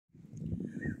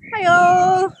Hi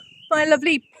all, my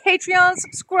lovely Patreon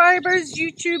subscribers,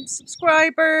 YouTube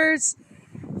subscribers,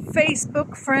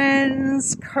 Facebook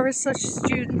friends, Cursuch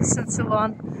students and so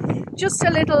on. Just a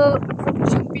little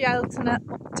approaching Bealtaine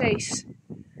update.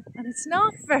 And it's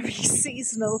not very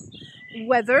seasonal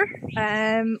weather.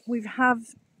 We have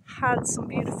had some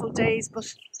beautiful days,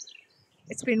 but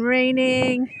it's been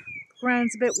raining, the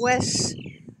ground's a bit wet,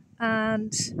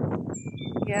 and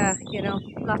yeah, you know,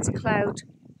 lots of cloud.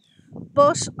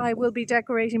 But I will be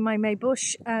decorating my May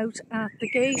bush out at the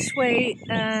gateway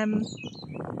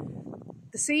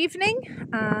this evening,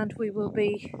 and we will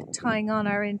be tying on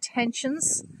our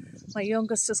intentions. My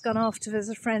youngest has gone off to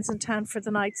visit friends in town for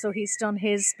the night, so he's done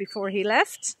his before he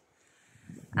left.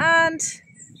 And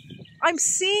I'm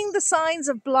seeing the signs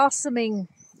of blossoming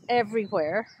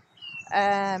everywhere.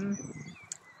 You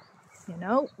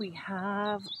know, we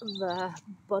have the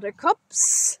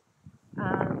buttercups.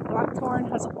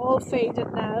 Blackthorn has all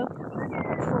faded now,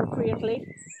 appropriately.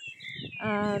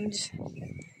 And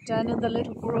down in the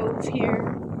little grove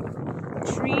here,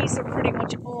 the trees are pretty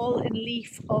much all in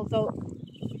leaf, although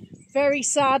very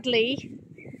sadly,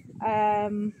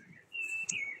 the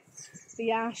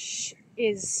ash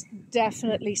is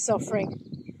definitely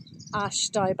suffering ash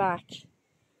dieback.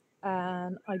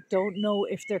 And I don't know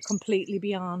if they're completely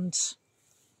beyond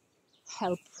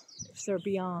help, if they're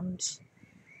beyond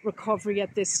recovery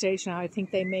at this stage now. I think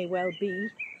they may well be.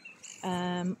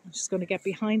 I'm just going to get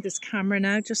behind this camera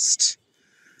now, just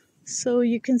so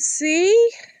you can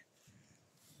see.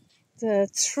 The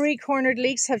three-cornered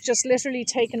leeks have just literally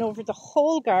taken over the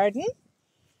whole garden.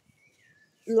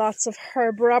 Lots of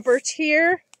Herb Robert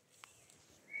here.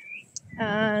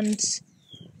 And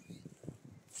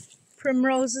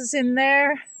primroses in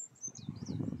there.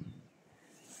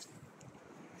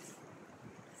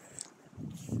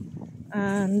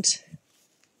 And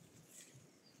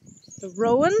the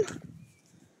rowan,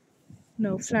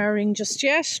 no flowering just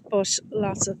yet, but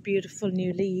lots of beautiful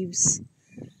new leaves.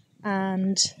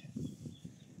 And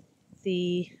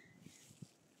the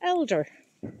elder,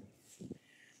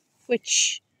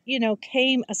 which, you know,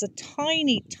 came as a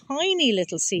tiny, tiny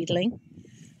little seedling,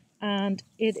 and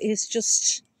it is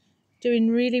just doing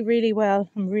really, really well.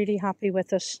 I'm really happy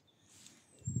with it.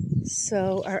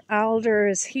 So our alder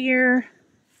is here.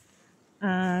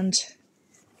 And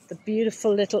the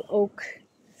beautiful little oak,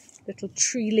 little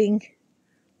treeling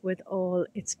with all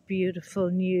its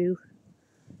beautiful new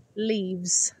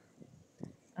leaves.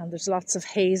 And there's lots of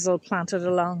hazel planted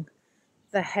along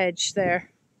the hedge there.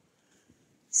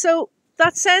 So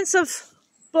that sense of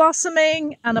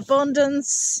blossoming and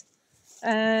abundance,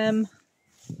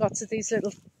 lots of these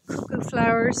little cuckoo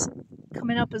flowers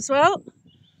coming up as well,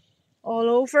 all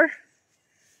over.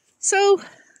 So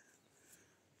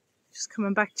just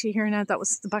coming back to you here now. That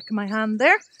was the back of my hand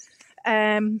there.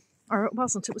 Or it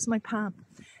wasn't, it was my pan.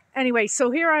 Anyway,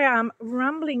 so here I am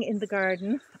rambling in the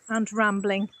garden and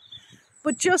rambling.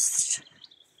 But just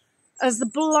as the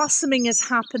blossoming is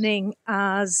happening,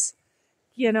 as,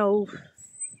 you know,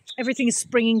 everything is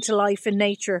springing to life in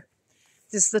nature,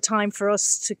 this is the time for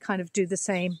us to kind of do the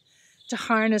same, to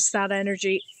harness that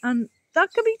energy. And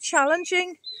that can be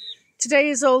challenging. Today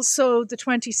is also the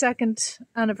 22nd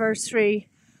anniversary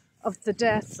of the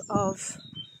death of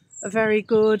a very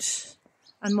good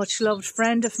and much loved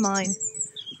friend of mine.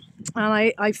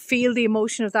 And I feel the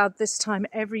emotion of that this time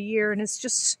every year, and it's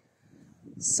just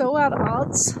so at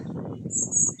odds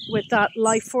with that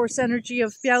life force energy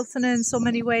of Bealtaine in so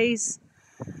many ways.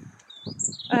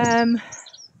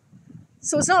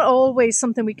 So it's not always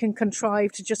something we can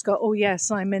contrive to just go, oh yes,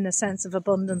 I'm in a sense of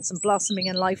abundance and blossoming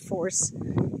and life force,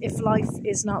 if life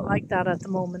is not like that at the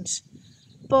moment.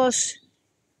 But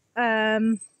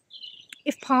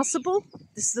if possible,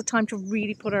 this is the time to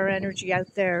really put our energy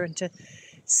out there and to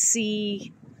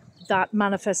see that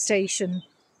manifestation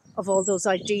of all those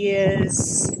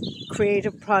ideas,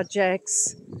 creative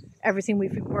projects, everything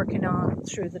we've been working on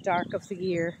through the dark of the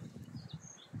year.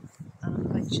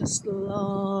 And I just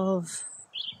love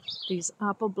these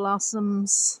apple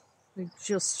blossoms. They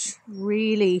just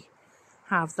really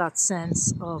have that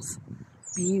sense of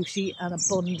beauty and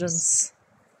abundance.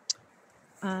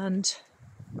 And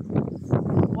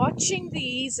watching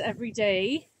these every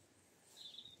day,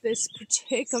 this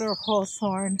particular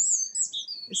hawthorn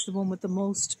is the one with the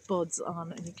most buds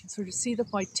on, and you can sort of see the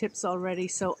white tips already.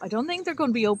 So I don't think they're going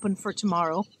to be open for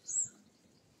tomorrow.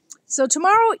 So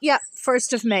tomorrow, yeah,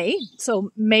 1st of May,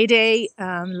 so May Day,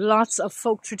 lots of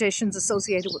folk traditions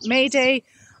associated with May Day.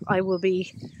 I will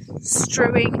be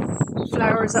strewing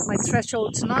flowers at my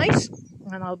threshold tonight,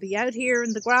 and I'll be out here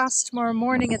in the grass tomorrow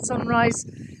morning at sunrise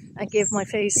and give my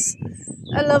face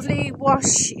a lovely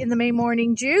wash in the May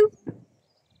morning dew.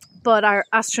 But our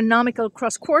astronomical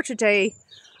cross-quarter day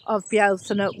of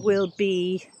Bealtaine will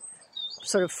be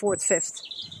sort of 4th, 5th.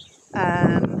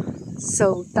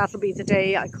 So that'll be the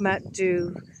day I come out and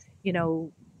do, you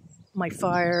know, my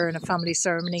fire and a family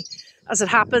ceremony. As it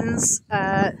happens,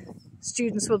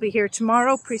 students will be here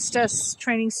tomorrow, priestess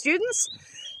training students.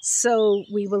 So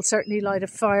we will certainly light a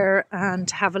fire and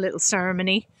have a little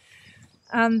ceremony.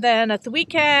 And then at the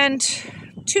weekend,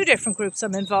 2 different groups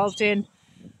I'm involved in,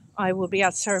 I will be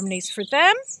at ceremonies for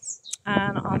them.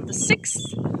 And on the 6th,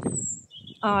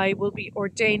 I will be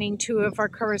ordaining 2 of our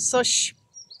Currasush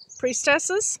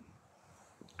priestesses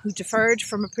who deferred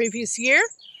from a previous year.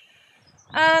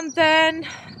 And then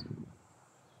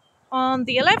on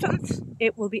the 11th,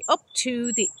 it will be up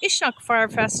to the Ishnock Fire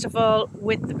Festival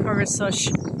with the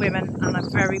Currasush women, and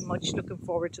I'm very much looking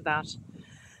forward to that.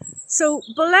 So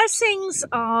blessings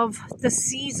of the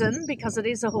season, because it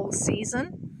is a whole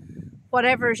season.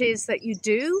 Whatever it is that you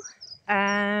do,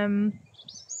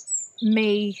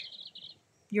 may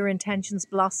your intentions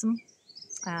blossom.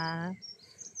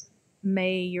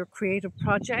 May your creative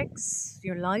projects,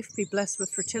 your life be blessed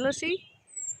with fertility.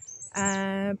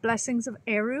 Blessings of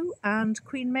Eru and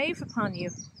Queen Maeve upon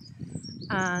you.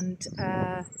 And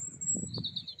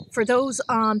for those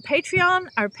on Patreon,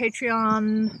 our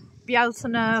Patreon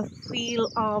Bealtaine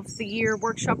Wheel of the Year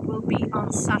workshop will be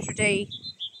on Saturday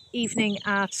evening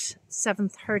at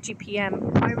 7:30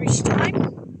 p.m. Irish time.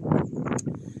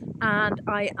 And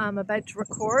I am about to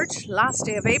record, last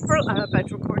day of April, I'm about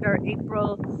to record our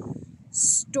April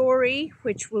story,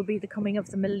 which will be the coming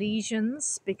of the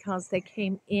Milesians, because they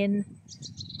came in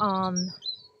on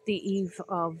the eve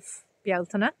of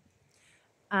Bealtaine.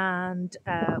 And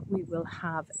we will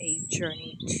have a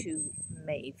journey to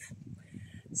Maeve.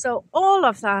 So all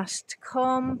of that to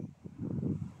come.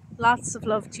 Lots of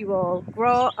love to you all.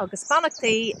 Gra agus banach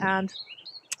thí and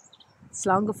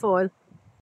slán go fóill.